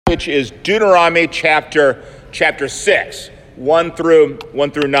passage is Deuteronomy chapter 6, 1 through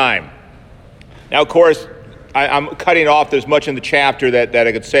 9. Now, of course, I'm cutting off. There's much in the chapter that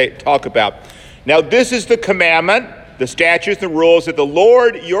I could talk about. Now, this is the commandment, the statutes and rules that the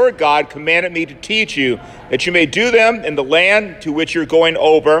Lord your God commanded me to teach you, that you may do them in the land to which you're going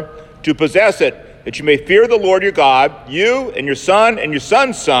over to possess it, that you may fear the Lord your God, you and your son and your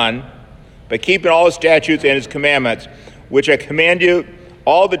son's son, by keeping all his statutes and his commandments, which I command you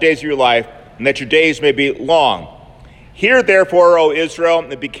all the days of your life, and that your days may be long. Hear therefore, O Israel,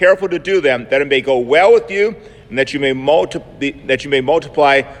 and be careful to do them, that it may go well with you, and that you may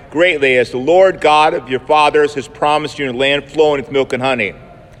multiply greatly, as the Lord God of your fathers has promised you in a land flowing with milk and honey.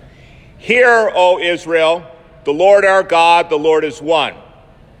 Hear, O Israel, the Lord our God, the Lord is one.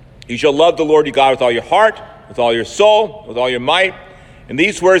 You shall love the Lord your God with all your heart, with all your soul, with all your might. And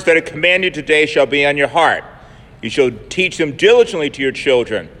these words that I command you today shall be on your heart. You shall teach them diligently to your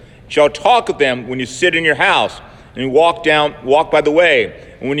children. You shall talk of them when you sit in your house, and you walk by the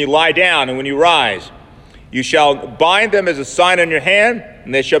way, and when you lie down, and when you rise. You shall bind them as a sign on your hand,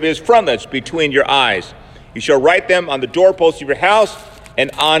 and they shall be as frontlets between your eyes. You shall write them on the doorposts of your house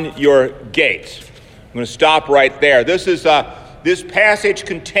and on your gates. I'm going to stop right there. This passage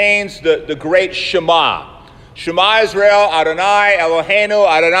contains the great Shema. Shema Israel, Adonai Eloheinu,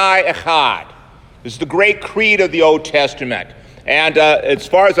 Adonai Echad. This is the great creed of the Old Testament. And as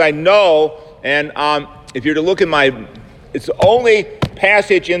far as I know, and if you're to look at it's the only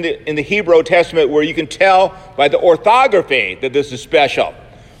passage in the Hebrew Testament where you can tell by the orthography that this is special.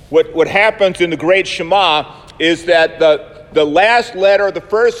 What happens in the great Shema is that the last letter of the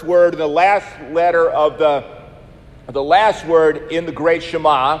first word and the last letter of the last word in the great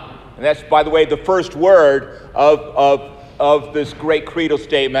Shema, and that's, by the way, the first word of this great creedal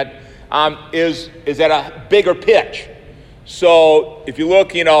statement, is at a bigger pitch. So if you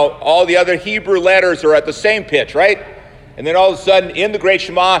look, all the other Hebrew letters are at the same pitch, right? And then all of a sudden, in the great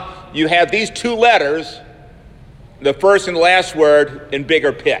Shema, you have these two letters, the first and last word, in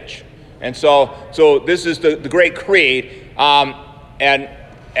bigger pitch. And so this is the great creed. And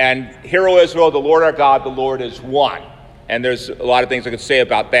hear, O Israel, the Lord our God, the Lord is one. And there's a lot of things I could say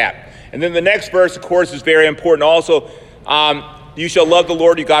about that. And then the next verse, of course, is very important also. You shall love the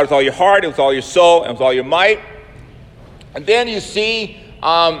Lord your God with all your heart, and with all your soul, and with all your might. And then you see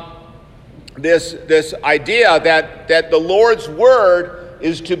this idea that the Lord's word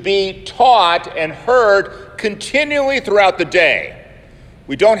is to be taught and heard continually throughout the day.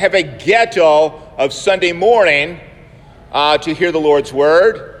 We don't have a ghetto of Sunday morning to hear the Lord's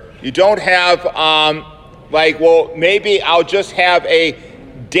word. You don't have maybe I'll just have a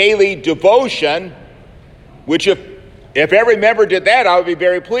daily devotion, which if every member did that, I would be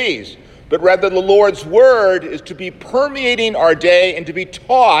very pleased. But rather, the Lord's word is to be permeating our day and to be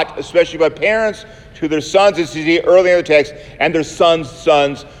taught, especially by parents, to their sons, as you see earlier in the text, and their sons'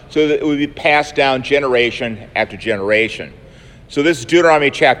 sons, so that it would be passed down generation after generation. So this is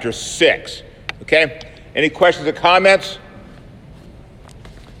Deuteronomy chapter 6. Okay? Any questions or comments?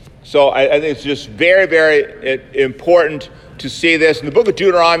 So I think it's just very, very important to see this. And the book of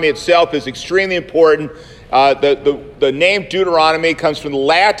Deuteronomy itself is extremely important. The name Deuteronomy comes from the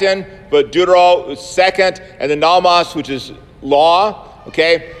Latin, but Deutero is second, and the nomos, which is law,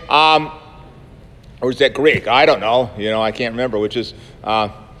 okay? Or is that Greek? I don't know. I can't remember, which is,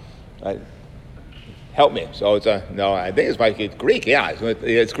 help me. So it's I think it's Greek, yeah.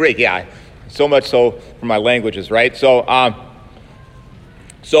 It's Greek, yeah. So much so for my languages, right? So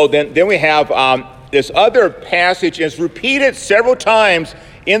then we have this other passage. It's repeated several times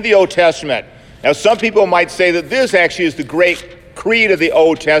in the Old Testament. Now, some people might say that this actually is the great creed of the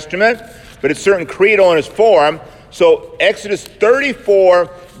Old Testament, but it's certain creedal in its form. So Exodus 34,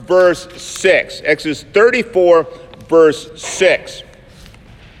 verse 6. Exodus 34, verse 6.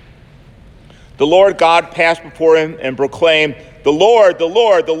 The Lord God passed before him and proclaimed, the Lord,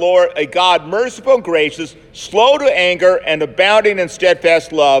 a God merciful and gracious, slow to anger and abounding in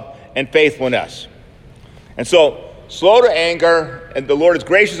steadfast love and faithfulness. And so, slow to anger, and the Lord is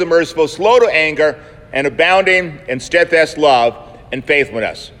gracious and merciful, slow to anger, and abounding in steadfast love and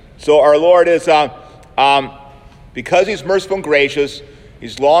faithfulness. So our Lord is, because he's merciful and gracious,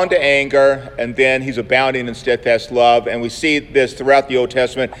 he's long to anger, and then he's abounding in steadfast love. And we see this throughout the Old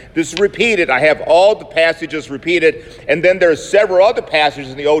Testament. This is repeated. I have all the passages repeated. And then there are several other passages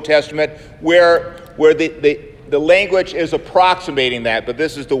in the Old Testament where the language is approximating that, but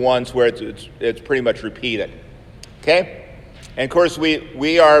this is the ones where it's pretty much repeated. Okay? And of course,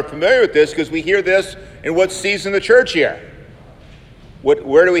 we are familiar with this because we hear this in what season of the church year?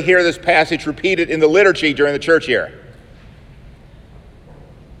 Where do we hear this passage repeated in the liturgy during the church year?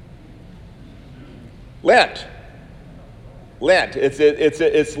 Lent. Lent.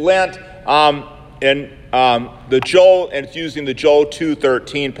 It's Lent, and it's using the Joel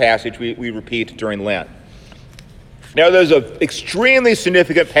 2:13 passage we repeat during Lent. Now, there's an extremely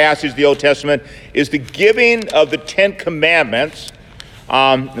significant passage of the Old Testament is the giving of the Ten Commandments.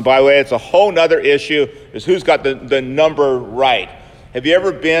 And by the way, it's a whole nother issue, is who's got the number right. Have you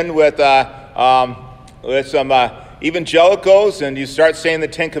ever been with some evangelicals and you start saying the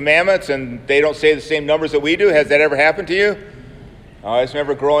Ten Commandments and they don't say the same numbers that we do? Has that ever happened to you? I just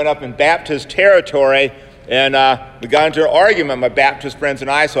remember growing up in Baptist territory, and we got into an argument, my Baptist friends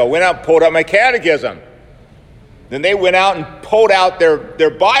and I, so I went out and pulled out my catechism. Then they went out and pulled out their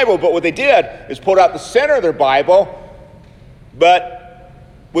Bible, but what they did is pulled out the center of their Bible, but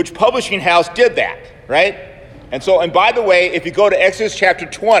which publishing house did that, right? And by the way, if you go to Exodus chapter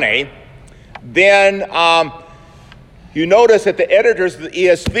 20, then you notice that the editors of the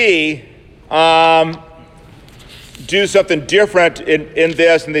ESV do something different in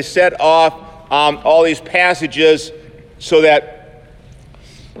this, and they set off all these passages so that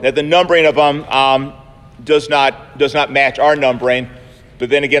the numbering of them does not match our numbering. But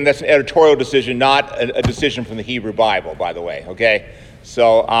then again, that's an editorial decision, not a decision from the Hebrew Bible, by the way, okay?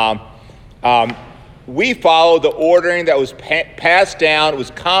 So we follow the ordering that was passed down. It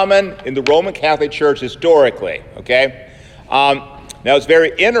was common in the Roman Catholic Church historically, okay? Now, it's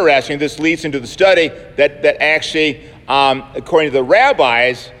very interesting. This leads into the study that actually, according to the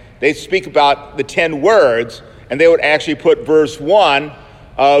rabbis, they speak about the 10 words, and they would actually put verse 1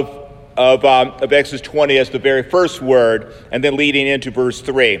 of Exodus 20 as the very first word, and then leading into verse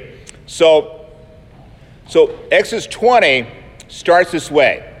 3. So Exodus 20 starts this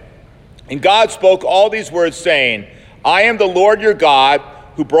way. And God spoke all these words, saying, I am the Lord your God,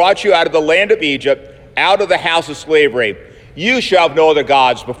 who brought you out of the land of Egypt, out of the house of slavery. You shall have no other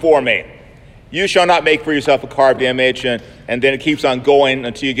gods before me. You shall not make for yourself a carved image. And then it keeps on going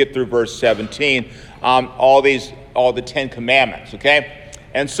until you get through verse 17. All the 10 Commandments, okay?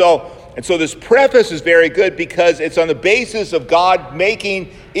 And so this preface is very good because it's on the basis of God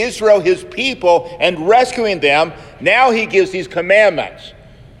making Israel his people and rescuing them. Now he gives these commandments.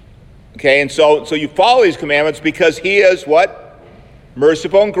 Okay, and so you follow these commandments because he is what?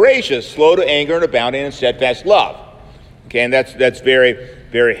 Merciful and gracious, slow to anger and abounding in steadfast love. Okay, and that's very,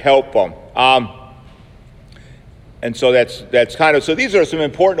 very helpful. And so that's kind of, so these are some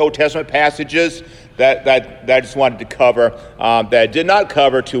important Old Testament passages that I just wanted to cover that I did not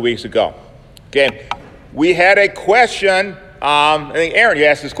cover 2 weeks ago. Okay, we had a question, I think Aaron, you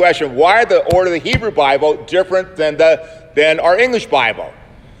asked this question, why are the order of the Hebrew Bible different than our English Bible?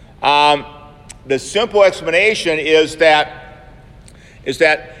 The simple explanation is that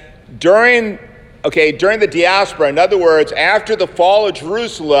during the diaspora, in other words, after the fall of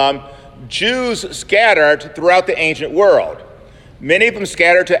Jerusalem, Jews scattered throughout the ancient world. Many of them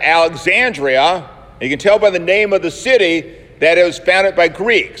scattered to Alexandria. You can tell by the name of the city that it was founded by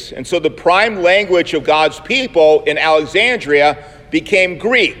Greeks. And so the prime language of God's people in Alexandria became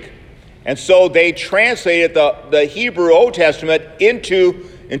Greek. And so they translated the Hebrew Old Testament into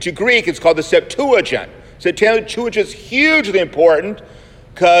Greek. It's called the Septuagint. Septuagint is hugely important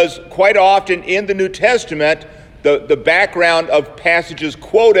because quite often in the New Testament, the background of passages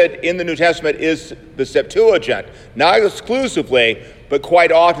quoted in the New Testament is the Septuagint. Not exclusively, but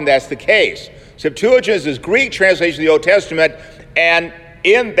quite often that's the case. Septuagint is this Greek translation of the Old Testament, and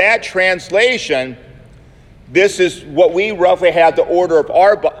in that translation, this is what we roughly have the order of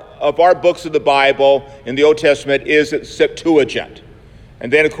our books of the Bible in the Old Testament is Septuagint.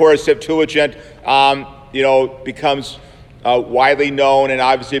 And then, of course, Septuagint, becomes widely known, and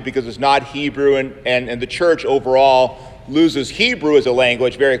obviously because it's not Hebrew, and the church overall loses Hebrew as a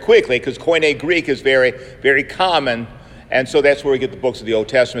language very quickly because Koine Greek is very, very common, and so that's where we get the books of the Old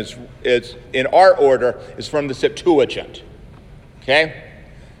Testament. It's in our order, is from the Septuagint. Okay?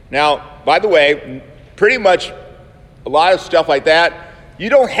 Now, by the way, pretty much a lot of stuff like that, you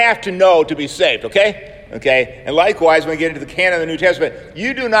don't have to know to be saved, okay? Okay? And likewise, when we get into the canon of the New Testament,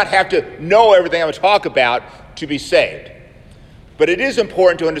 you do not have to know everything I'm going to talk about to be saved. But it is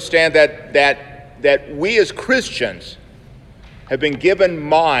important to understand that we as Christians have been given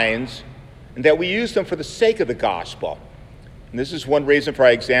minds and that we use them for the sake of the gospel. And this is one reason, for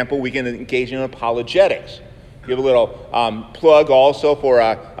example, we can engage in apologetics. Give a little plug also for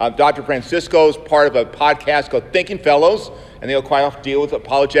Dr. Francisco's part of a podcast called Thinking Fellows, and they'll quite often deal with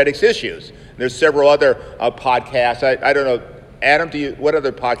apologetics issues. There's several other podcasts. I don't know, Adam, what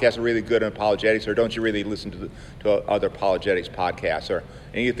other podcasts are really good on apologetics, or don't you really listen to other apologetics podcasts, or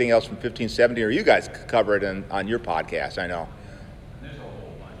anything else from 1570, or you guys cover it on your podcast, I know. There's a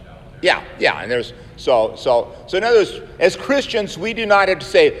whole bunch out Yeah, and there's so in other words, as Christians, we do not have to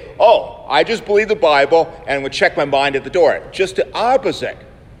say, "Oh, I just believe the Bible and would check my mind at the door." Just the opposite.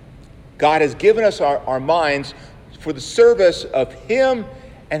 God has given us our minds for the service of Him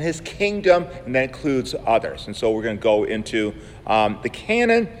and His kingdom, and that includes others. And so we're going to go into the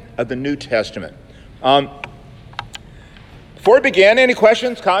canon of the New Testament. Before we begin, any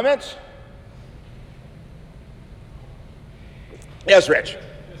questions, comments? Yes, Rich.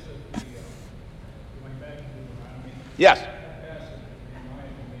 Yes.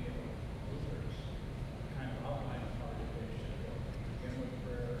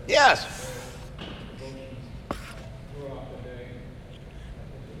 Yes.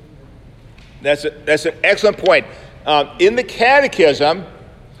 That's an excellent point. In the Catechism,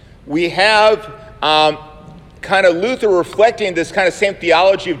 we have kind of Luther reflecting this kind of same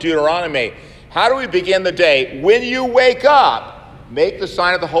theology of Deuteronomy. How do we begin the day? When you wake up, make the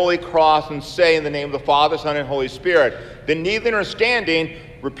sign of the Holy Cross and say, in the name of the Father, Son, and Holy Spirit. Then kneeling or standing,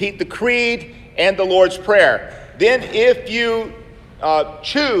 repeat the Creed and the Lord's Prayer. Then if you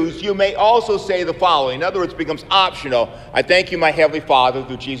choose, you may also say the following. In other words, it becomes optional. I thank you, my Heavenly Father,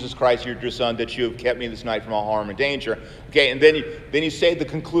 through Jesus Christ, your dear Son, that you have kept me this night from all harm and danger. Okay, and then you say the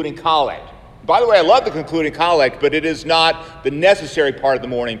concluding collect. By the way, I love the concluding collect, but it is not the necessary part of the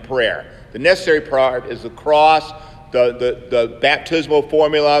morning prayer. The necessary part is the cross, the baptismal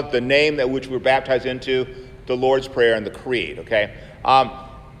formula, the name that which we're baptized into, the Lord's Prayer, and the Creed, okay?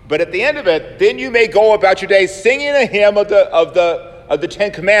 But at the end of it, then you may go about your day singing a hymn of the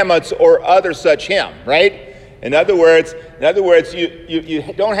Ten Commandments or other such hymn, right? In other words, you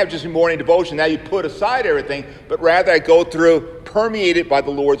don't have just a morning devotion. Now you put aside everything, but rather I go through, permeated by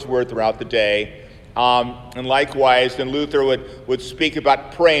the Lord's Word throughout the day. And likewise, then Luther would speak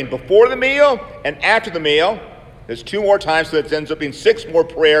about praying before the meal and after the meal. There's 2 more times, so that ends up being 6 more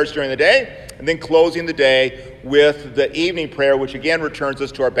prayers during the day, and then closing the day with the evening prayer, which again returns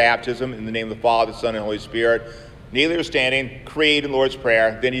us to our baptism in the name of the Father, Son, and Holy Spirit. Kneeling or standing, Creed and Lord's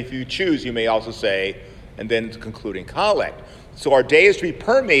Prayer. Then if you choose, you may also say, and then the concluding collect. So our day is to be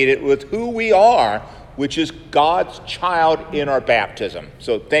permeated with who we are, which is God's child in our baptism.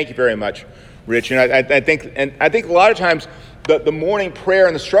 So thank you very much, Rich. And I think a lot of times the morning prayer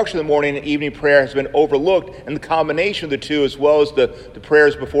and the structure of the morning and evening prayer has been overlooked, and the combination of the two, as well as the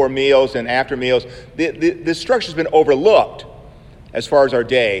prayers before meals and after meals, the structure has been overlooked as far as our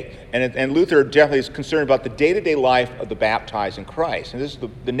day. And Luther definitely is concerned about the day-to-day life of the baptized in Christ. And this is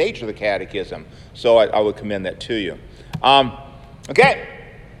the nature of the catechism. So I would commend that to you. Okay.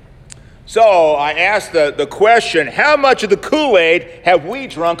 So I asked the question, how much of the Kool-Aid have we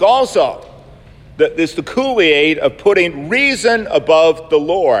drunk also? This the Kool-Aid of putting reason above the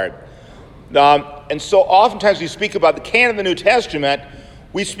Lord. And so oftentimes we speak about the canon of the New Testament,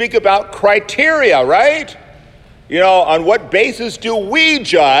 we speak about criteria, right? You know, on what basis do we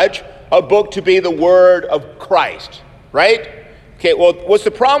judge a book to be the word of Christ, right? Okay, well, what's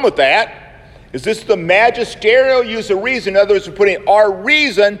the problem with that? Is this the magisterial use of reason? In other words, we're putting our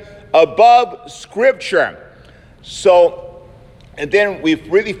reason above Scripture. So, and then we've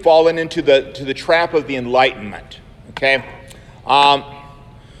really fallen into the trap of the Enlightenment, okay?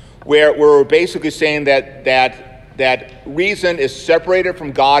 Where we're basically saying that reason is separated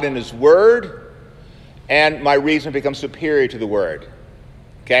from God and His Word, and my reason becomes superior to the Word,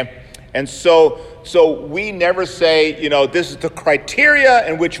 okay? And so we never say, you know, this is the criteria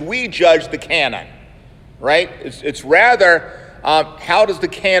in which we judge the canon, right? It's rather, how does the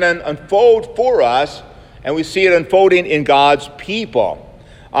canon unfold for us? And we see it unfolding in God's people.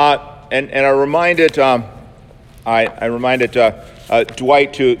 And I reminded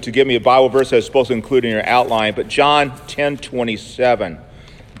Dwight to give me a Bible verse I was supposed to include in your outline, but John 10:27.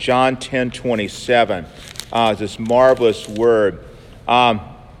 John 10:27 is this marvelous word. John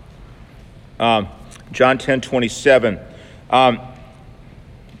 10:27.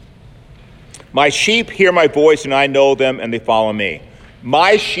 My sheep hear my voice, and I know them, and they follow me.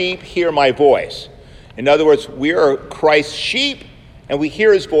 My sheep hear my voice. In other words, we are Christ's sheep, and we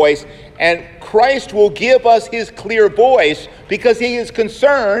hear His voice, and Christ will give us His clear voice because He is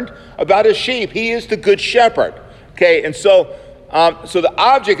concerned about His sheep. He is the good shepherd. Okay, and so the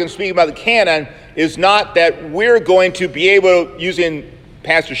object in speaking about the canon is not that we're going to be able, using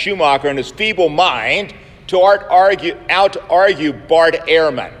Pastor Schumacher and his feeble mind, to out-argue Bart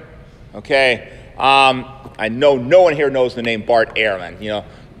Ehrman. Okay, I know no one here knows the name Bart Ehrman. You know,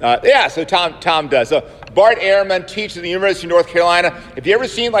 So Tom does. So Bart Ehrman teaches at the University of North Carolina. Have you ever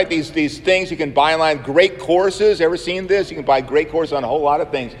seen like these things you can buy online, great courses? Ever seen this? You can buy great courses on a whole lot of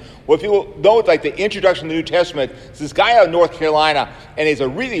things. Well, if you know, like the introduction to the New Testament, it's this guy out of North Carolina, and he's a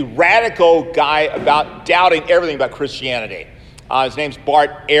really radical guy about doubting everything about Christianity. His name's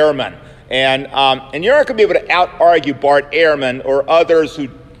Bart Ehrman. And you're not going to be able to out-argue Bart Ehrman or others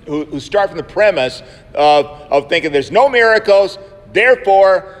who start from the premise of thinking there's no miracles,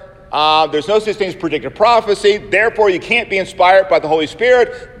 therefore there's no such thing as predictive prophecy, therefore you can't be inspired by the Holy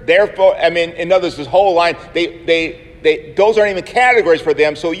Spirit, therefore, I mean, in other words, this whole line, those aren't even categories for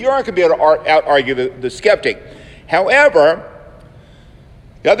them, so you aren't going to be able to out-argue the skeptic. However,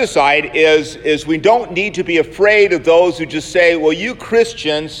 the other side is we don't need to be afraid of those who just say, well, you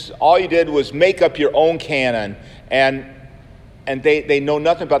Christians, all you did was make up your own canon, and they know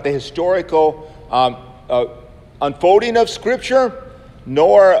nothing about the historical unfolding of Scripture,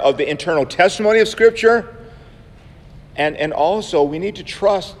 nor of the internal testimony of Scripture. And also, we need to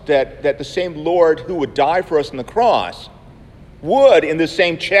trust that the same Lord who would die for us on the cross would, in the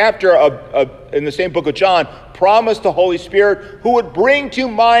same chapter in the same book of John, promise the Holy Spirit who would bring to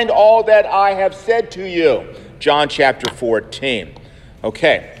mind all that I have said to you. John chapter 14.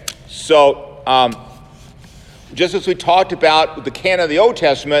 Okay, so just as we talked about the canon of the Old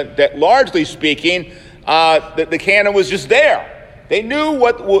Testament, that largely speaking, the canon was just there. They knew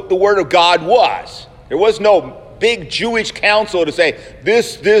what the Word of God was. There was no big Jewish council to say,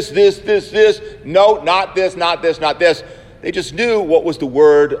 this, no, not this, not this, not this. They just knew what was the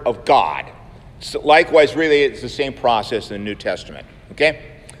Word of God. So likewise, really, it's the same process in the New Testament. Okay?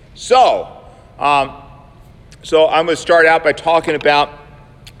 So I'm going to start out by talking about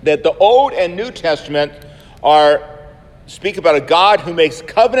that the Old and New Testament speak about a God who makes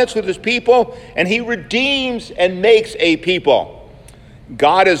covenants with his people, and he redeems and makes a people.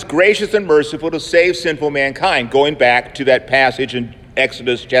 God is gracious and merciful to save sinful mankind, going back to that passage in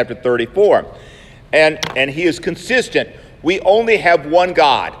Exodus chapter 34. And he is consistent. We only have one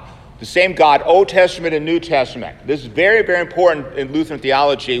God, the same God, Old Testament and New Testament. This is very, very important in Lutheran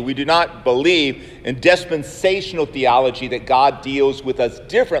theology. We do not believe in dispensational theology, that God deals with us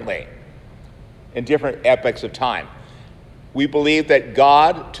differently in different epochs of time. We believe that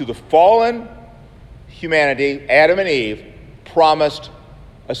God, to the fallen humanity, Adam and Eve, promised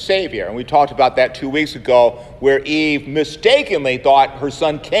a Savior. And we talked about that 2 weeks ago, where Eve mistakenly thought her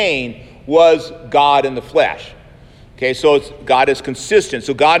son Cain was God in the flesh. Okay, so God is consistent.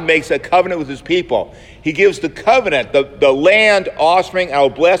 So God makes a covenant with his people. He gives the covenant, the land, offspring, I will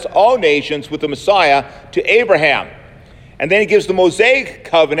bless all nations with the Messiah to Abraham. And then he gives the Mosaic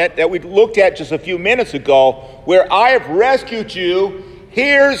covenant that we looked at just a few minutes ago, where I have rescued you.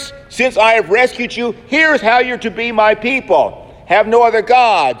 Since I have rescued you, here's how you're to be my people. Have no other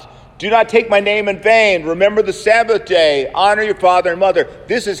gods. Do not take my name in vain. Remember the Sabbath day. Honor your father and mother.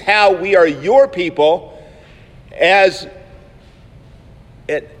 This is how we are your people, as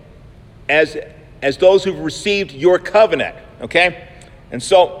those who've received your covenant. Okay? And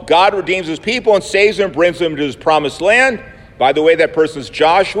so God redeems his people and saves them and brings them to his promised land. By the way, that person is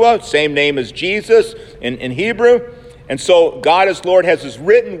Joshua, same name as Jesus in Hebrew. And so God as Lord has his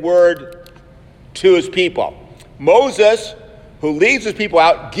written word to his people. Moses, who leads his people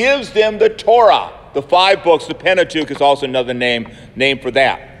out, gives them the Torah, the 5 books. The Pentateuch is also another name for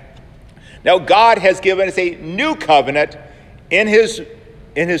that. Now God has given us a new covenant in his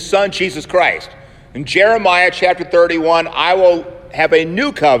Son Jesus Christ. In Jeremiah chapter 31, I will have a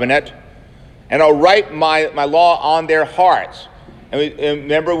new covenant, and I'll write my law on their hearts. And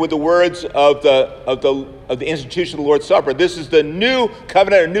remember, with the words of the institution of the Lord's Supper, this is the new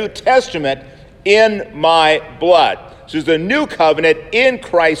covenant, a new testament in my blood. So there's a new covenant in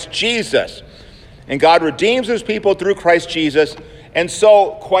Christ Jesus. And God redeems his people through Christ Jesus. And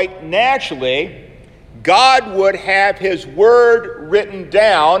so, quite naturally, God would have his word written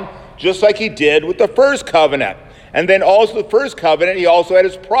down, just like he did with the first covenant. And then also the first covenant, he also had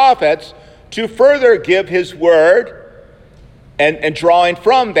his prophets to further give his word, and drawing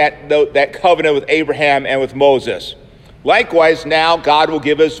from that covenant with Abraham and with Moses. Likewise, now God will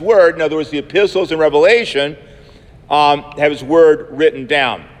give his word. In other words, the epistles and Revelation have his word written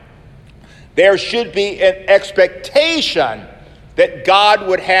down. There should be an expectation that God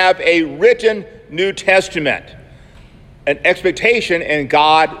would have a written New Testament. An expectation, and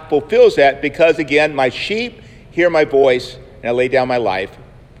God fulfills that because, again, my sheep hear my voice, and I lay down my life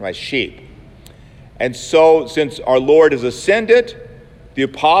for my sheep. And so, since our Lord has ascended, the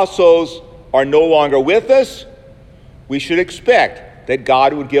apostles are no longer with us, we should expect that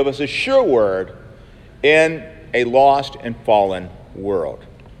God would give us a sure word in a lost and fallen world.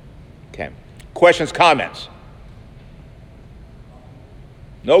 Okay. Questions, comments?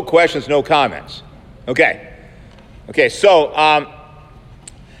 No questions, no comments. Okay. Okay, so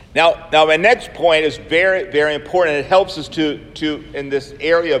now my next point is very, very important. It helps us to in this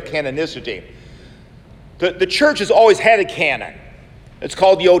area of canonicity. The church has always had a canon. It's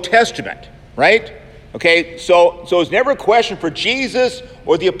called the Old Testament, right? Okay, so it's never a question for Jesus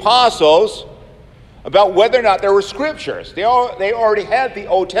or the apostles about whether or not there were scriptures. They already had the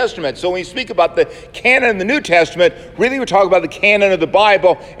Old Testament. So when you speak about the canon in the New Testament, really we're talking about the canon of the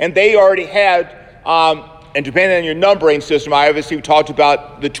Bible, and they already had, and depending on your numbering system, I obviously talked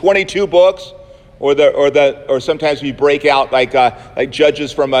about the 22 books, or sometimes we break out like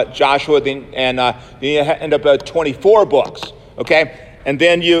Judges from Joshua, and then you end up at 24 books. Okay, and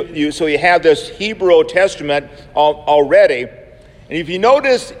then you have this Hebrew Old Testament already. And if you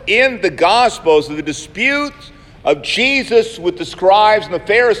notice in the Gospels, the disputes of Jesus with the scribes and the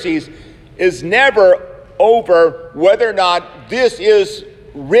Pharisees is never over whether or not this is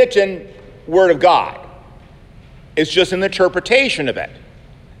written Word of God. It's just an interpretation of it.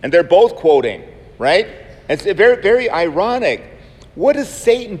 And they're both quoting, right? It's very, very ironic. What does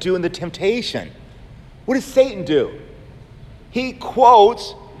Satan do in the temptation? What does Satan do? He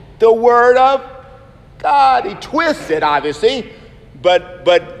quotes the Word of God. He twists it, obviously.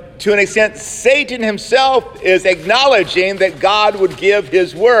 But to an extent, Satan himself is acknowledging that God would give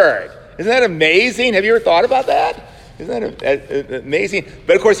his word. Isn't that amazing? Have you ever thought about that? Isn't that amazing?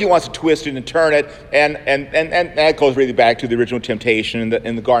 But of course, he wants to twist it and turn it, and that goes really back to the original temptation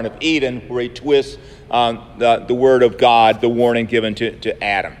in the Garden of Eden, where he twists the word of God, the warning given to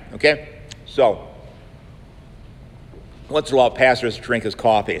Adam. Okay, so once in a while, pastors drink his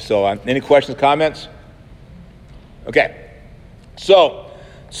coffee. So, any questions, comments? Okay. So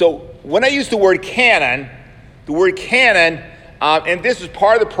when I use the word canon, and this is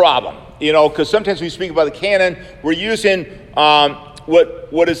part of the problem, because sometimes we speak about the canon, we're using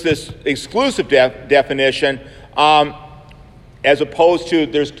what is this exclusive definition, as opposed to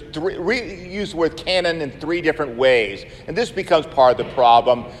we use the word canon in three different ways, and this becomes part of the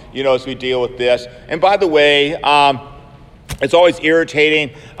problem, as we deal with this. And by the way, it's always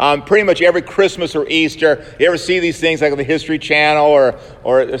irritating. Pretty much every Christmas or Easter, you ever see these things like on the History Channel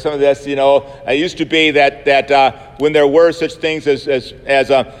or some of this, it used to be that when there were such things as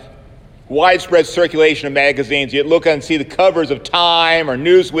a widespread circulation of magazines, you'd look and see the covers of Time or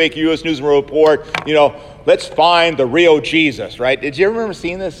Newsweek, U.S. News and World Report, let's find the real Jesus, right? Did you ever remember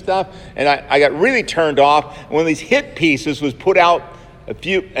seeing this stuff? And I got really turned off when these hit pieces was put out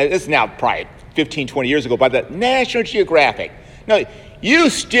this is now probably 15, 20 years ago by the National Geographic. Now, you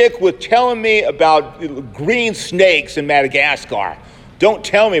stick with telling me about green snakes in Madagascar. Don't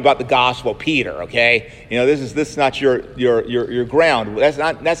tell me about the Gospel of Peter, okay? This is not your ground.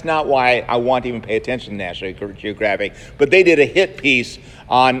 That's not why I want to even pay attention to National Geographic. But they did a hit piece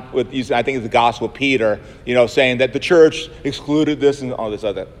I think it's the Gospel of Peter, saying that the church excluded this and all this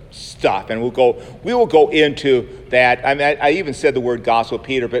other stuff. And we will go into that. I mean, I even said the word Gospel of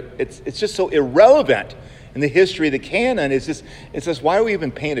Peter, but it's just so irrelevant in the history of the canon. It's just why are we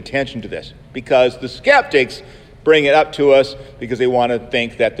even paying attention to this? Because the skeptics bring it up to us because they want to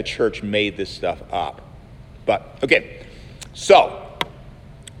think that the church made this stuff up. But, okay, so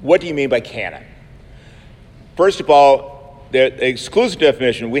what do you mean by canon? First of all, the exclusive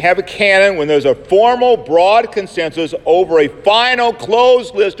definition, we have a canon when there's a formal, broad consensus over a final,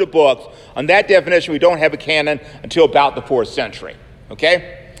 closed list of books. On that definition, we don't have a canon until about the 4th century,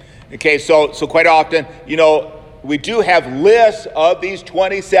 okay? Okay, so quite often, we do have lists of these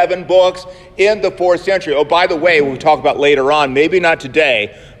 27 books in the 4th century. Oh, by the way, we'll talk about later on, maybe not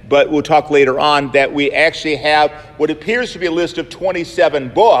today, but we'll talk later on that we actually have what appears to be a list of 27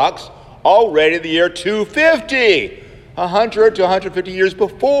 books already in the year 250, 100 to 150 years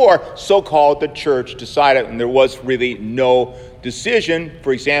before so-called the church decided, and there was really no decision.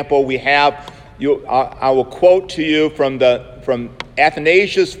 For example, we have, I will quote to you from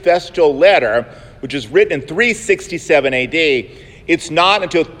Athanasius' Festal Letter, which is written in 367 AD. It's not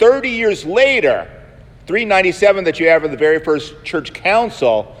until 30 years later, 397, that you have the very first church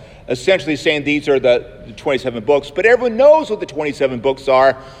council essentially saying these are the 27 books. But everyone knows what the 27 books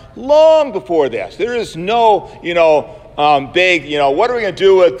are long before this. There is no, big, what are we going to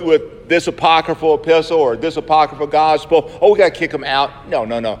do with this apocryphal epistle or this apocryphal gospel? Oh, we got to kick them out.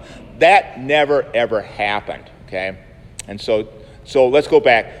 No. That never, ever happened, okay? And so let's go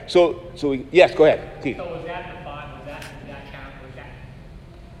back. Yes, go ahead. Keith. So was that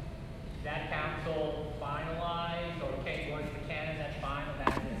council finalized, or was the canon that's final?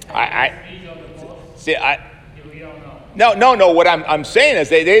 We don't know. No. What I'm saying is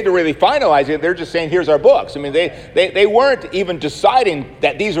they didn't really finalize it. They're just saying, here's our books. I mean, they weren't even deciding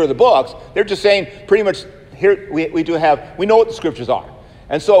that these are the books. They're just saying pretty much, here we know what the scriptures are.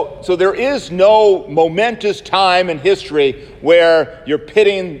 And so there is no momentous time in history where you're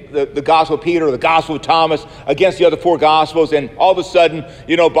pitting the Gospel of Peter or the Gospel of Thomas against the other four Gospels, and all of a sudden,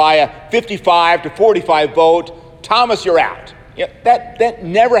 by a 55 to 45 vote, Thomas, you're out. That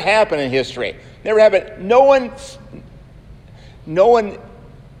never happened in history. Never happened. No one,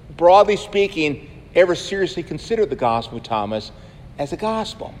 broadly speaking, ever seriously considered the Gospel of Thomas as a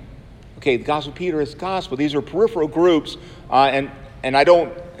gospel. Okay, the Gospel of Peter is gospel. These are peripheral groups, and I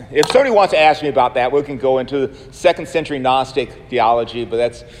don't, if somebody wants to ask me about that, we can go into second century Gnostic theology, but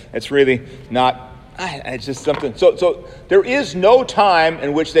that's really not, it's just something. So there is no time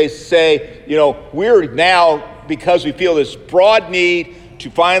in which they say, we're now, because we feel this broad need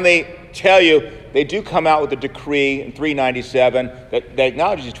to finally tell you, they do come out with a decree in 397 that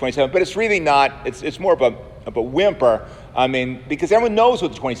acknowledges 27, but it's really not, it's more of a whimper. I mean, because everyone knows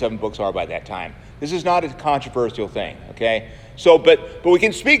what the 27 books are by that time. This is not a controversial thing, okay? So, but we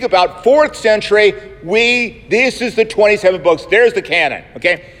can speak about 4th century, this is the 27 books, there's the canon,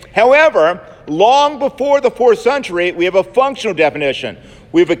 okay? However, long before the 4th century, we have a functional definition.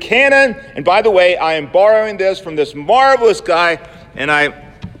 We have a canon, and by the way, I am borrowing this from this marvelous guy, and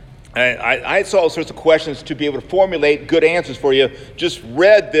I saw all sorts of questions to be able to formulate good answers for you. Just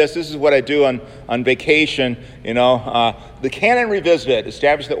read this. This is what I do on vacation. The Canon Revisited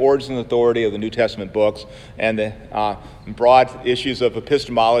established the origin and authority of the New Testament books and the broad issues of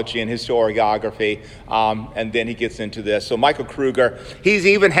epistemology and historiography. And then he gets into this. So Michael Kruger, he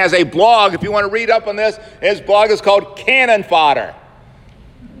even has a blog. If you want to read up on this, his blog is called Canon Fodder.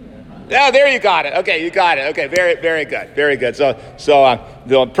 Oh, there you got it. Okay, you got it. Okay, very, very good. Very good. So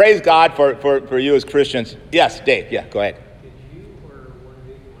praise God for you as Christians. Yes, Dave. Yeah, go ahead. Did you or one of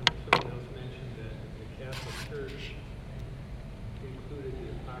someone else mention that the Catholic Church included the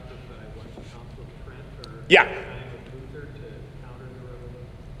Apocrypha at what, the Council of Trent or Yeah. the time of Luther to counter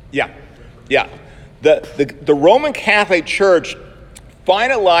the Yeah. The Roman Catholic Church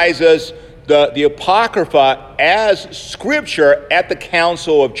finalizes the Apocrypha as scripture at the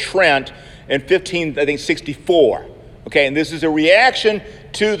Council of Trent in 1564. Okay, and this is a reaction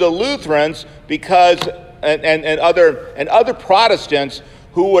to the Lutherans because and other Protestants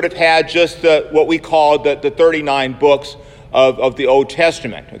who would have had just what we call the 39 books of the Old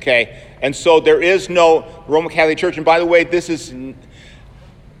Testament. Okay, and so there is no Roman Catholic Church. And by the way, this is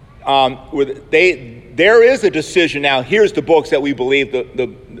there is a decision now. Here's the books that we believe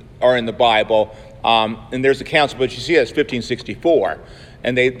are in the Bible, and there's a council, but you see that's 1564,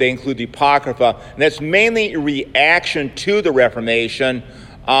 and they include the Apocrypha, and that's mainly a reaction to the Reformation,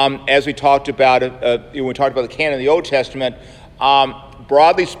 as we talked about when we talked about the canon of the Old Testament.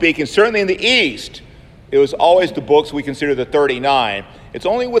 Broadly speaking, certainly in the East, it was always the books we consider the 39. It's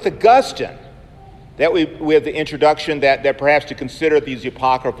only with Augustine that we have the introduction that perhaps to consider these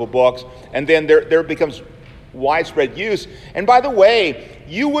apocryphal books, and then there becomes widespread use. And by the way,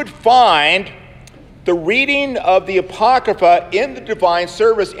 you would find the reading of the Apocrypha in the divine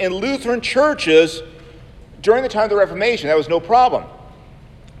service in Lutheran churches during the time of the Reformation. That was no problem.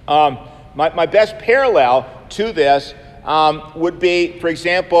 My best parallel to this would be, for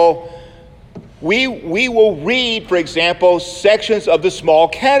example, we will read, for example, sections of the Small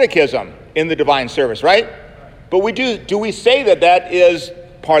Catechism in the divine service, right? But do we say that is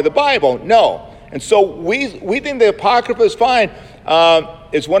part of the Bible? No. And so we think the Apocrypha is fine.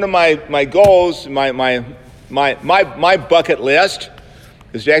 It's one of my goals, my bucket list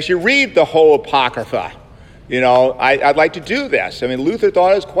is to actually read the whole Apocrypha. I'd like to do this. I mean, Luther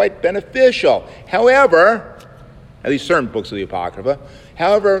thought it was quite beneficial. However, at least certain books of the Apocrypha,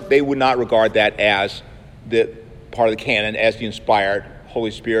 however, they would not regard that as the part of the canon, as the inspired,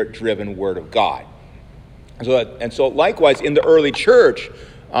 Holy Spirit-driven Word of God. And so likewise, in the early church,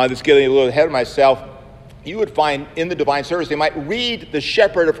 this is getting a little ahead of myself, you would find in the divine service, they might read the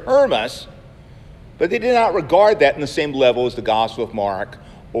Shepherd of Hermas, but they did not regard that in the same level as the Gospel of Mark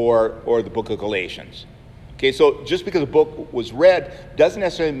or the book of Galatians. Okay, so just because a book was read doesn't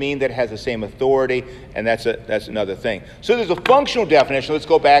necessarily mean that it has the same authority, and that's another thing. So there's a functional definition. Let's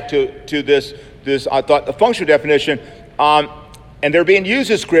go back to this I thought the functional definition, and they're being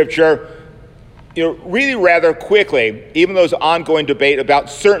used as scripture, really rather quickly, even though there's ongoing debate about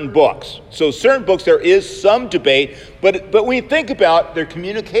certain books. So certain books there is some debate, but when you think about their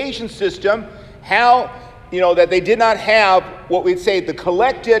communication system, how that they did not have what we'd say the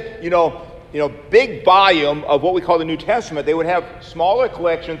collected big volume of what we call the New Testament. They would have smaller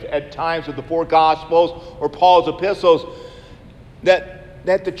collections at times of the four Gospels or Paul's epistles that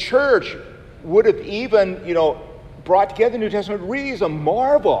the church would have even, brought together the New Testament really as a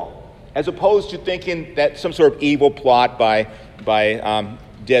marvel, as opposed to thinking that some sort of evil plot by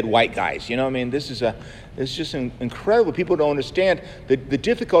dead white guys. This is just incredible. People don't understand the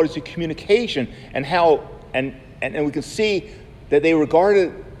difficulties of communication and how, and we can see that they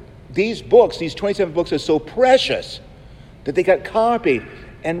regarded these books, these 27 books, as so precious that they got copied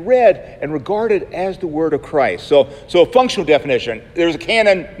and read and regarded as the Word of Christ. So a functional definition. There's a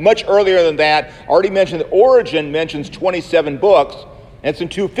canon much earlier than that. I already mentioned that Origen mentions 27 books, and it's in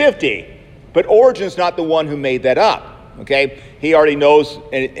 250. But Origen's not the one who made that up. Okay? He already knows,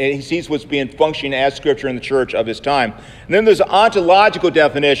 and he sees what's being functioning as Scripture in the church of his time. And then there's an ontological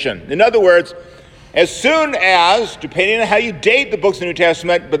definition. In other words, as soon as, depending on how you date the books of the New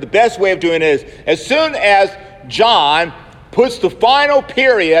Testament, but the best way of doing it is, as soon as John puts the final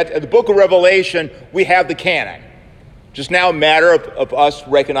period of the book of Revelation, we have the canon. Just now a matter of us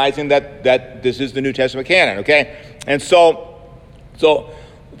recognizing that this is the New Testament canon, okay? And so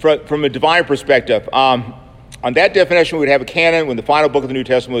from a divine perspective, on that definition, we would have a canon when the final book of the New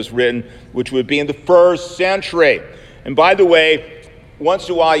Testament was written, which would be in the 1st century. And by the way, once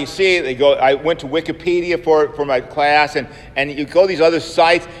in a while you see they go, I went to Wikipedia for my class, and you go to these other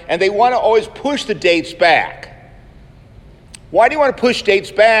sites, and they want to always push the dates back. Why do you want to push dates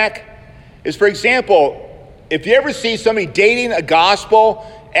back? Is, for example, if you ever see somebody dating a gospel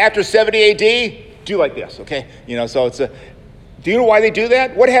after 70 AD, do like this, okay? So it's do you know why they do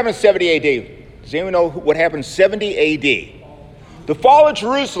that? What happened in 70 AD? Does anyone know what happened in 70 AD? The fall of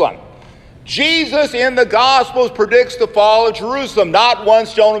Jerusalem. Jesus in the Gospels predicts the fall of Jerusalem. Not one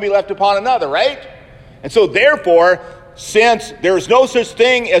stone will be left upon another, right? And so therefore, since there is no such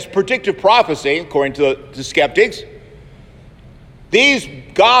thing as predictive prophecy, according to the skeptics, these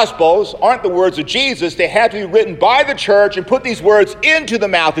Gospels aren't the words of Jesus. They have to be written by the church and put these words into the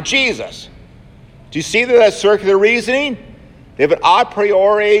mouth of Jesus. Do you see that that's circular reasoning? They have an a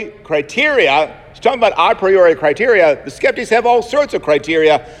priori criteria. He's talking about a priori criteria. The skeptics have all sorts of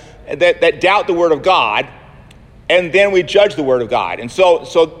criteria that doubt the Word of God, and then we judge the Word of God. And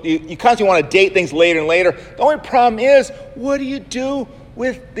so you constantly want to date things later and later. The only problem is, what do you do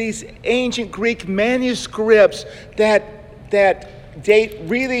with these ancient Greek manuscripts that date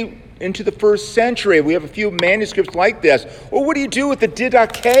really into the 1st century? We have a few manuscripts like this. Or what do you do with the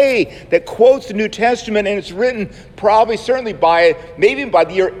Didache that quotes the New Testament, and it's written certainly maybe by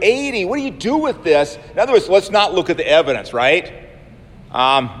the year 80? What do you do with this? In other words, let's not look at the evidence, right?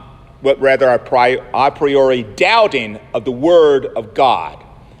 But rather a priori doubting of the Word of God.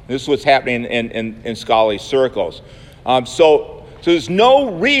 This is what's happening in scholarly circles. So there's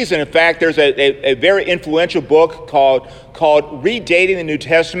no reason. In fact, there's a very influential book called Redating the New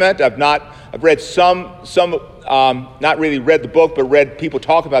Testament. I've read some not really read the book, but read people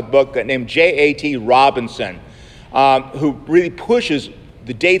talk about the book, named J.A.T. Robinson, who really pushes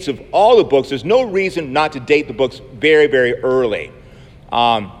the dates of all the books. There's no reason not to date the books very, very early.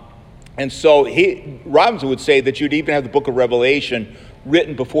 And so Robinson would say that you'd even have the book of Revelation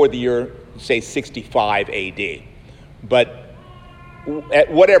written before the year, say, 65 AD. But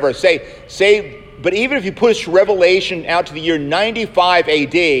whatever, but even if you push Revelation out to the year 95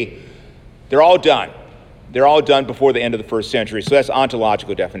 AD, they're all done. They're all done before the end of the 1st century. So that's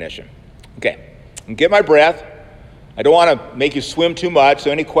ontological definition. Okay, and get my breath. I don't want to make you swim too much, so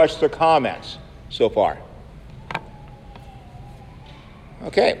any questions or comments so far?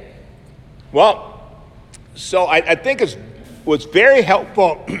 Okay. Well, so I think what's very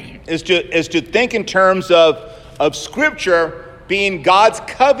helpful is to think in terms of Scripture being God's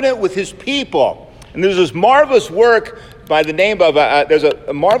covenant with His people. And there's this marvelous work by the name of there's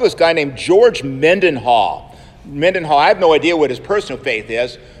a marvelous guy named George Mendenhall. I have no idea what his personal faith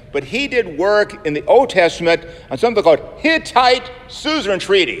is, but he did work in the Old Testament on something called Hittite suzerain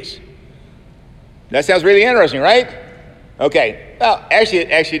treaties. That sounds really interesting, right? Okay, well, actually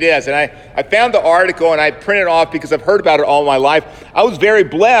it is, and I found the article and I printed it off because I've heard about it all my life. I was very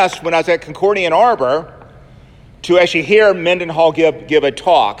blessed when I was at Concordia Ann Arbor to actually hear Mendenhall give a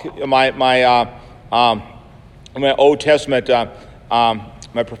talk. My Old Testament,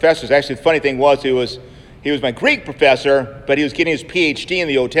 my professors. Actually, the funny thing was he was my Greek professor, but he was getting his PhD in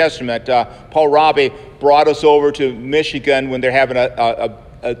the Old Testament. Paul Robbie brought us over to Michigan when they're having a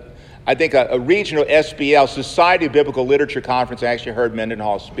regional SBL, Society of Biblical Literature conference. I actually heard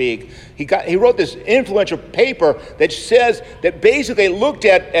Mendenhall speak. He wrote this influential paper that says that basically looked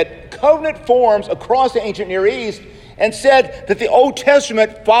at covenant forms across the ancient Near East and said that the Old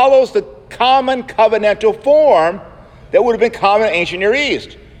Testament follows common covenantal form that would have been common in ancient Near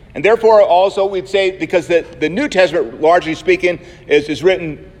East. And therefore, also, we'd say, because the New Testament, largely speaking, is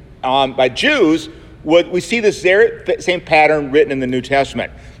written by Jews, we see this same pattern written in the New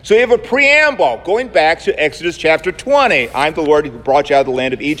Testament. So you have a preamble going back to Exodus chapter 20. I'm the Lord who brought you out of the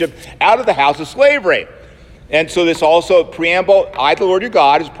land of Egypt, out of the house of slavery. And so this also, preamble, I, the Lord your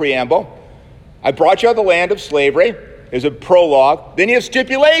God, is preamble. I brought you out of the land of slavery, is a prologue. Then you have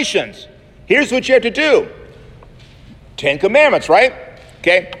stipulations. Here's what you have to do. 10 Commandments, right?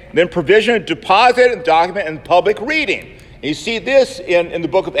 Okay. Then provision of deposit and document and public reading. And you see this in the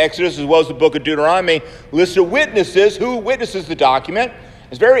book of Exodus as well as the book of Deuteronomy. List of witnesses. Who witnesses the document?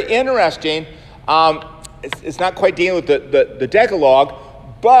 It's very interesting. It's not quite dealing with the Decalogue,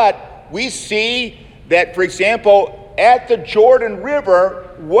 but we see that, for example, at the Jordan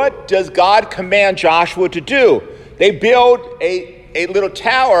River, what does God command Joshua to do? They build a little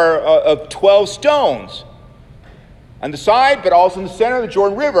tower of 12 stones on the side, but also in the center of the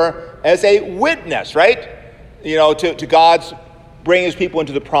Jordan River as a witness, right? To God's bringing his people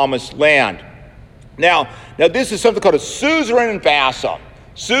into the promised land. Now this is something called a suzerain and vassal.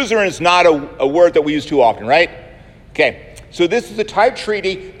 Suzerain is not a word that we use too often, right? Okay, so this is the type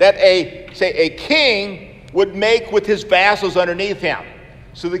treaty that a king would make with his vassals underneath him.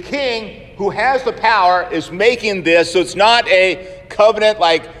 So the king who has the power is making this, so it's not a covenant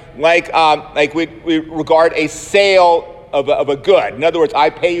like we regard a sale of a good. In other words, I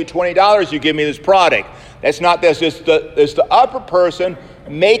pay you $20, you give me this product. That's not this. It's the upper person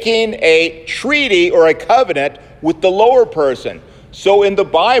making a treaty or a covenant with the lower person. So in the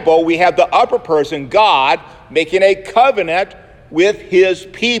Bible, we have the upper person, God, making a covenant with his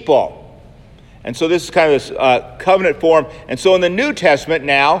people. And so this is kind of this covenant form. And so in the New Testament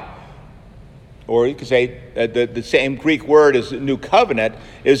now, or you could say the same Greek word as new covenant,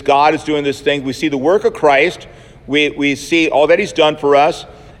 is God is doing this thing. We see the work of Christ. We see all that he's done for us.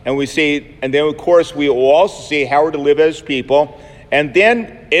 And then of course we will also see how we're to live as people. And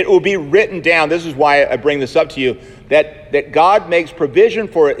then it will be written down. This is why I bring this up to you, that God makes provision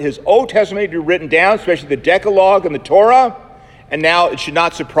for his Old Testament to be written down, especially the Decalogue and the Torah. And now it should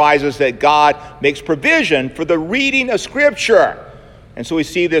not surprise us that God makes provision for the reading of Scripture. And so we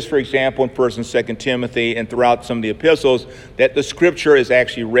see this, for example, in 1 and 2 Timothy and throughout some of the epistles, that the Scripture is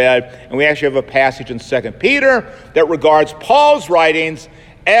actually read. And we actually have a passage in 2 Peter that regards Paul's writings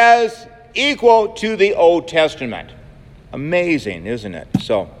as equal to the Old Testament. Amazing, isn't it?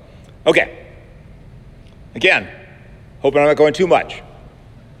 So, okay. Again, hoping I'm not going too much.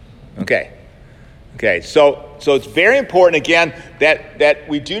 Okay, so it's very important, again, that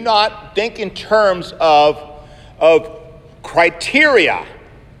we do not think in terms of criteria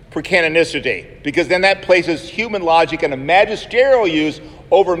for canonicity, because then that places human logic and a magisterial use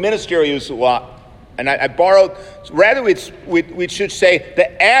over ministerial use a lot. And I borrowed, rather we should say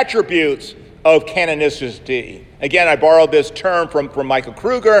the attributes of canonicity. Again, I borrowed this term from Michael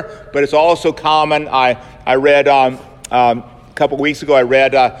Kruger, but it's also common. I read a couple of weeks ago, I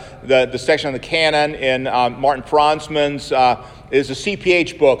read the section on the Canon in Martin Franzmann's. It's a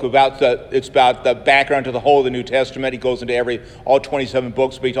CPH book about the background to the whole of the New Testament. He goes into all 27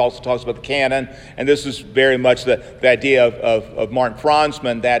 books, but he also talks about the Canon. And this is very much the idea of Martin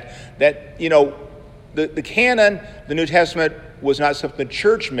Franzmann that the Canon, the New Testament, was not something the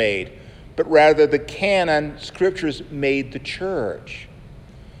church made, but rather the canon, scriptures, made the church.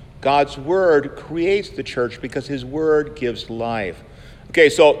 God's word creates the church because his word gives life. Okay,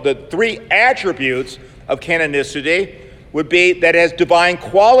 so the three attributes of canonicity would be that it has divine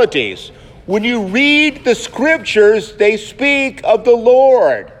qualities. When you read the scriptures, they speak of the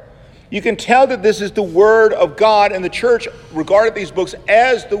Lord. You can tell that this is the word of God, and the church regarded these books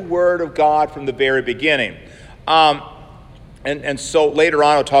as the word of God from the very beginning. And so later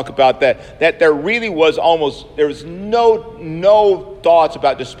on I'll talk about that there really was no thoughts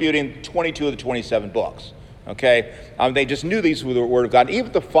about disputing 22 of the 27 books. Okay? They just knew these were the word of God.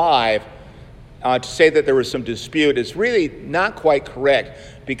 Even the 5, to say that there was some dispute is really not quite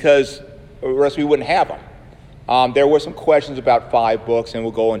correct, because or else we wouldn't have them. There were some questions about 5 books, and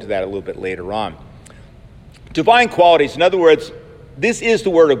we'll go into that a little bit later on. Divine qualities, in other words, this is the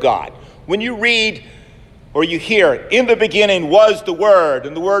word of God. When you read or you hear, in the beginning was the Word,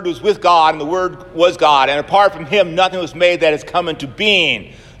 and the Word was with God, and the Word was God, and apart from him nothing was made that has come into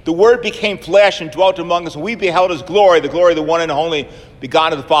being. The Word became flesh and dwelt among us, and we beheld his glory, the glory of the one and only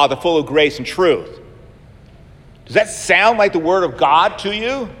begotten of the Father, full of grace and truth. Does that sound like the Word of God to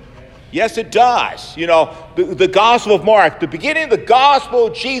you? Yes, it does. The Gospel of Mark, the beginning of the Gospel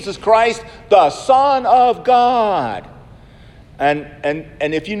of Jesus Christ, the Son of God.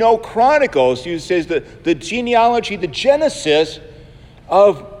 And if you know Chronicles, it says that the genealogy, the genesis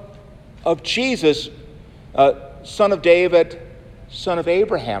of Jesus, son of David, son of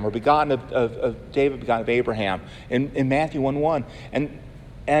Abraham, or begotten of David, begotten of Abraham, in Matthew 1:1.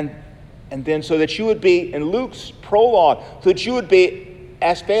 And then so that you would be, in Luke's prologue, so that you would be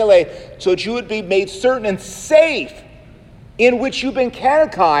asphale, so that you would be made certain and safe, in which you've been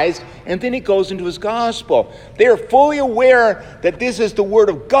catechized, and then he goes into his gospel. They are fully aware that this is the word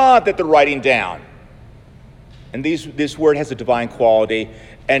of God that they're writing down. And this word has a divine quality,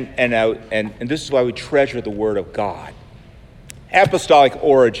 and this is why we treasure the word of God. Apostolic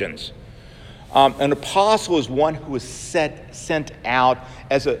origins. An apostle is one who is sent out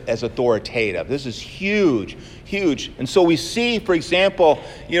as authoritative. This is huge. And so we see, for example,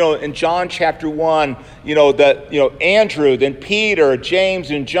 in John chapter 1, Andrew, then Peter,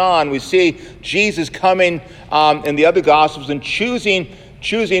 James, and John, we see Jesus coming in the other Gospels and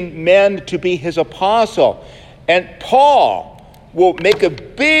choosing men to be his apostle. And Paul will make a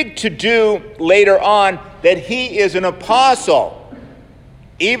big to-do later on that he is an apostle,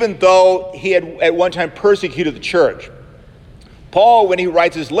 even though he had at one time persecuted the church. Paul, when he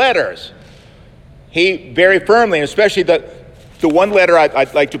writes his letters, he very firmly, and especially the one letter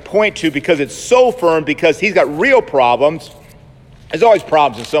I'd like to point to because it's so firm, because he's got real problems. There's always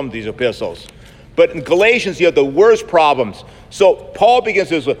problems in some of these epistles. But in Galatians, you have the worst problems. So Paul begins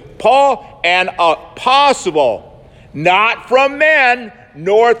this with, Paul, an apostle, not from men,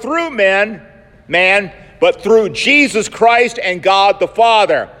 nor through man, but through Jesus Christ and God the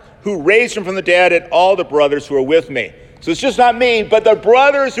Father, who raised him from the dead, and all the brothers who are with me. So it's just not me, but the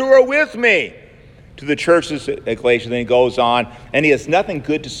brothers who are with me. To the churches at Galatia, then he goes on, and he has nothing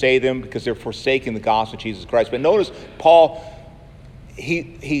good to say to them because they're forsaking the gospel of Jesus Christ. But notice, Paul,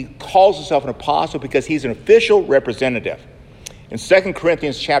 he calls himself an apostle because he's an official representative. In 2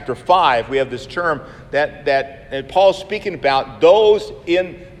 Corinthians chapter 5, we have this term that Paul's speaking about those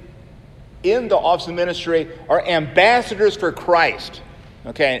in the office of ministry are ambassadors for Christ.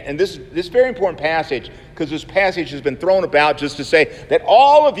 Okay, and this very important passage, because this passage has been thrown about just to say that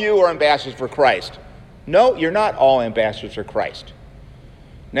all of you are ambassadors for Christ. No, you're not all ambassadors for Christ.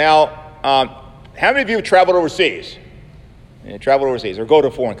 Now, how many of you have traveled overseas? Travel overseas, or go to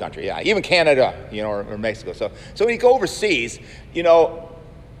a foreign country, yeah, even Canada, or Mexico. So when you go overseas, to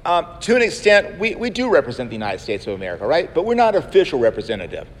an extent, we do represent the United States of America, right? But we're not an official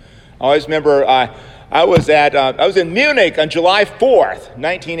representative. I always remember I was in Munich on July 4th,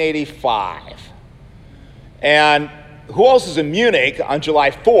 1985. And who else is in Munich on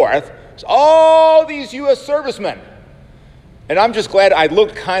July 4th? It's all these U.S. servicemen. And I'm just glad I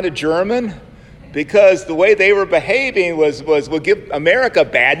looked kind of German, because the way they were behaving would give America a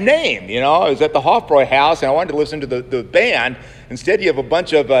bad name. I was at the Hofbräuhaus, and I wanted to listen to the band. Instead, you have a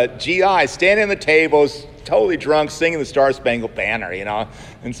bunch of GIs standing at the tables, totally drunk, singing the Star Spangled Banner,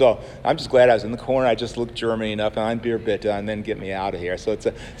 And so I'm just glad I was in the corner. I just looked German enough, and I'm beer bitte, and then get me out of here. So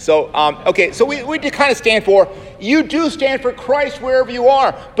So we kind of stand for, you do stand for Christ wherever you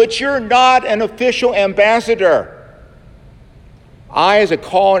are, but you're not an official ambassador. I, as a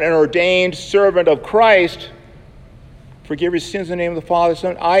called and ordained servant of Christ, forgive your sins in the name of the Father,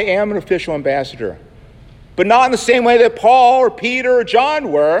 Son, I am an official ambassador. But not in the same way that Paul or Peter or John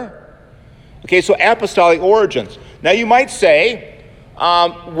were. Okay, so apostolic origins. Now you might say,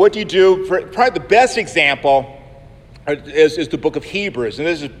 what do you do? Probably the best example is the book of Hebrews. And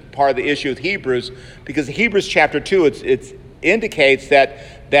this is part of the issue with Hebrews, because Hebrews chapter 2, it indicates that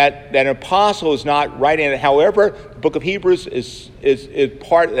an apostle is not writing it. However, the book of Hebrews is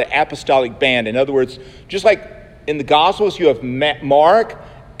part of the apostolic band. In other words, just like in the Gospels, you have Mark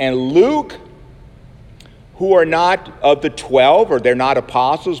and Luke, who are not of the 12, or they're not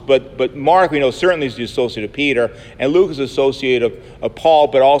apostles, but Mark, we know, certainly is the associate of Peter, and Luke is the associate of Paul,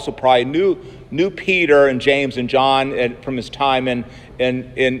 but also probably knew Peter and James and John from his time in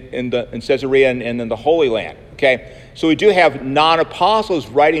Caesarea and in the Holy Land. Okay, so we do have non-apostles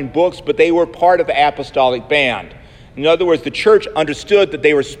writing books, but they were part of the apostolic band. In other words, the church understood that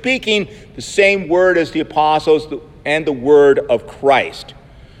they were speaking the same word as the apostles and the word of Christ.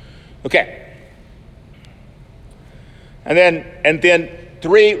 Okay. And then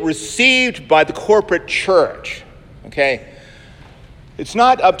 3, received by the corporate church. Okay? It's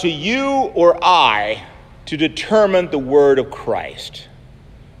not up to you or I to determine the word of Christ,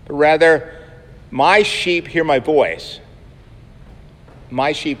 but rather, my sheep hear my voice.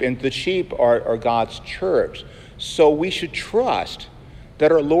 My sheep, and the sheep are God's church. So we should trust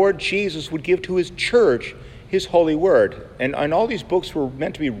that our Lord Jesus would give to his church his holy word. And all these books were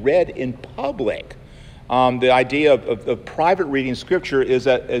meant to be read in public. The idea of private reading Scripture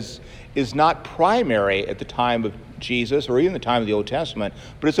is not primary at the time of Jesus or even the time of the Old Testament,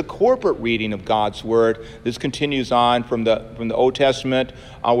 but it's a corporate reading of God's Word. This continues on from the Old Testament,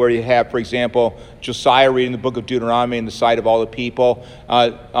 where you have, for example, Josiah reading the book of Deuteronomy in the sight of all the people.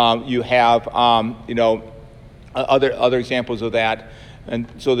 You have, other examples of that. And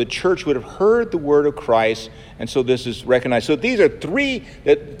so the church would have heard the word of Christ, and so this is recognized. So these are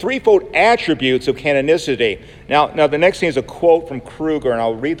threefold attributes of canonicity. Now the next thing is a quote from Kruger, and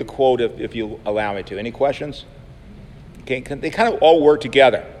I'll read the quote if you allow me to. Any questions? Okay, they kind of all work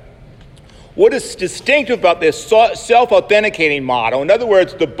together. What is distinctive about this self-authenticating model? In other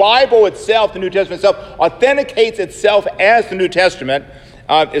words, the Bible itself, the New Testament itself, authenticates itself as the New Testament.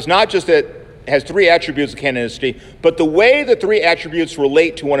 It's not just that it has three attributes of canonicity, but the way the three attributes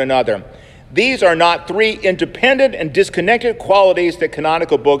relate to one another. These are not three independent and disconnected qualities that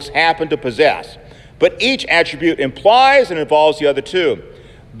canonical books happen to possess, but each attribute implies and involves the other two.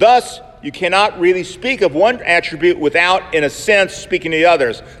 Thus, you cannot really speak of one attribute without, in a sense, speaking of the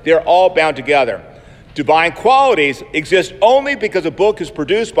others. They are all bound together. Divine qualities exist only because a book is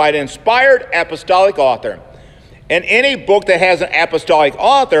produced by an inspired apostolic author. And any book that has an apostolic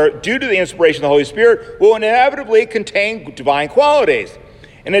author, due to the inspiration of the Holy Spirit, will inevitably contain divine qualities.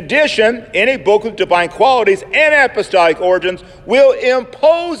 In addition, any book with divine qualities and apostolic origins will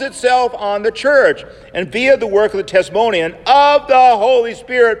impose itself on the church, and via the work of the testimonian of the Holy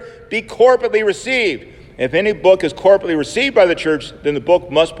Spirit be corporately received. If any book is corporately received by the church, then the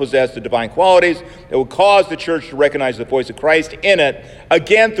book must possess the divine qualities that will cause the church to recognize the voice of Christ in it,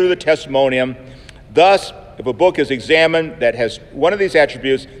 again through the testimonium. Thus, if a book is examined that has one of these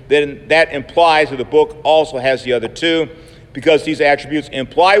attributes, then that implies that the book also has the other two. Because these attributes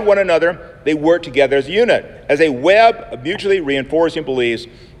imply one another, they work together as a unit. As a web of mutually reinforcing beliefs,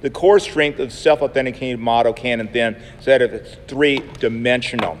 the core strength of the self-authenticating model canon then is that it's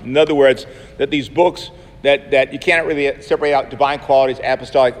three-dimensional. In other words, that these books, that you cannot really separate out divine qualities,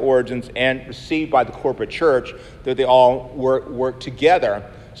 apostolic origins, and received by the corporate church, that they all work together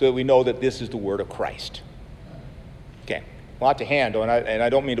so that we know that this is the word of Christ. Okay. A lot to handle, and I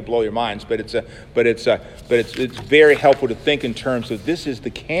don't mean to blow your minds, but it's very helpful to think in terms of this is the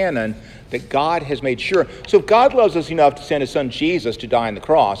canon that God has made sure. So if God loves us enough to send his son Jesus to die on the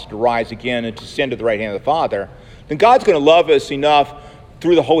cross, to rise again, and to ascend to the right hand of the Father, then God's going to love us enough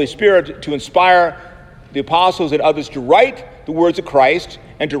through the Holy Spirit to inspire the apostles and others to write the words of Christ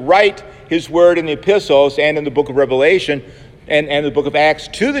and to write his word in the epistles and in the book of Revelation and the book of Acts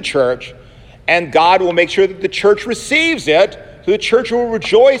to the church. And God will make sure that the church receives it, so the church will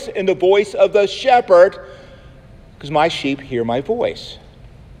rejoice in the voice of the shepherd, because my sheep hear my voice.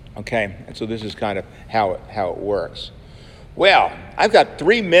 Okay, and so this is kind of how it works. Well, I've got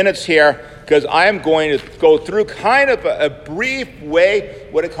 3 minutes here, because I am going to go through kind of a brief way,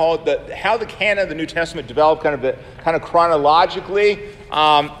 what I call how the canon of the New Testament developed kind of chronologically.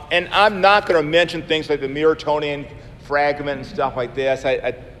 And I'm not going to mention things like the Miratonian fragment and stuff like this.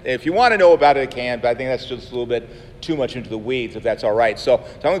 If you want to know about it, I can, but I think that's just a little bit too much into the weeds, if that's all right. So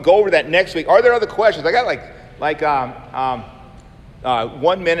I'm going to go over that next week. Are there other questions? I got like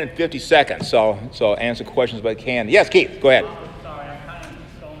 1 minute and 50 seconds, so answer questions if I can. Yes, Keith, go ahead. Sorry, I'm kind of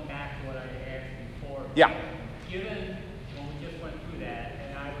just going back to what I asked before. Yeah. Given, when we just went through that,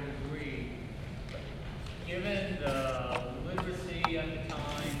 and I would agree, given the literacy at the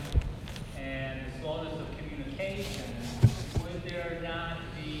time and the slowness of communication, would there not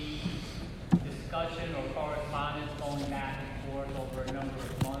be discussion or correspondence going back and forth over a number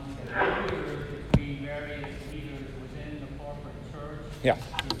of months and years between various leaders within the corporate church? Yeah. To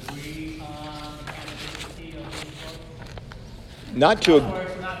agree on the canonicity of these books? Not to In other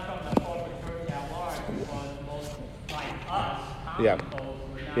words, not from the corporate church at large, because most like us, Yeah. common folks,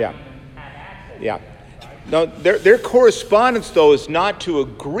 would not Yeah. even have access. Yeah. No, their correspondence, though, is not to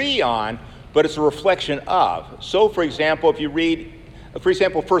agree on, but it's a reflection of. So, for example, if you read,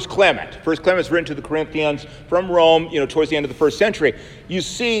 1 Clement. 1 Clement is written to the Corinthians from Rome, towards the end of the first century. You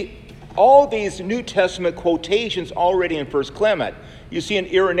see all these New Testament quotations already in 1 Clement. You see in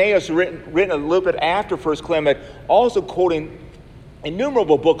Irenaeus, written a little bit after 1 Clement, also quoting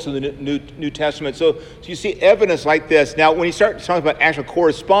innumerable books of the New Testament. So you see evidence like this. Now, when you start talking about actual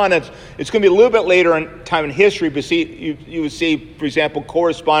correspondence, it's going to be a little bit later in time in history, but you would see, for example,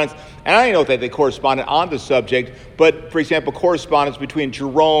 correspondence, and I don't know that they corresponded on the subject, but, for example, correspondence between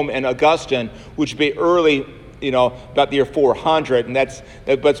Jerome and Augustine, which would be early, about the year 400, and that's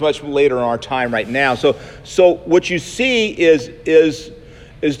much later in our time right now. So what you see is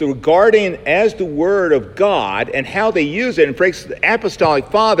is the regarding as the Word of God and how they use it. And for instance, the apostolic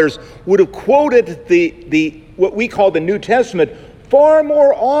fathers would have quoted the what we call the New Testament far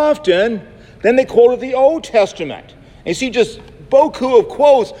more often than they quoted the Old Testament. And you see just beaucoup of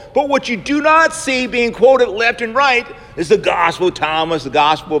quotes, but what you do not see being quoted left and right is the Gospel of Thomas, the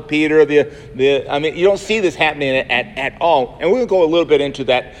Gospel of Peter. You don't see this happening at all. And we're going to go a little bit into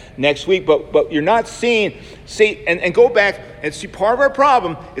that next week, but you're not seeing, and go back and see, part of our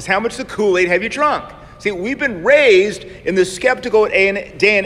problem is how much of the Kool-Aid have you drunk? See, we've been raised in the skeptical day and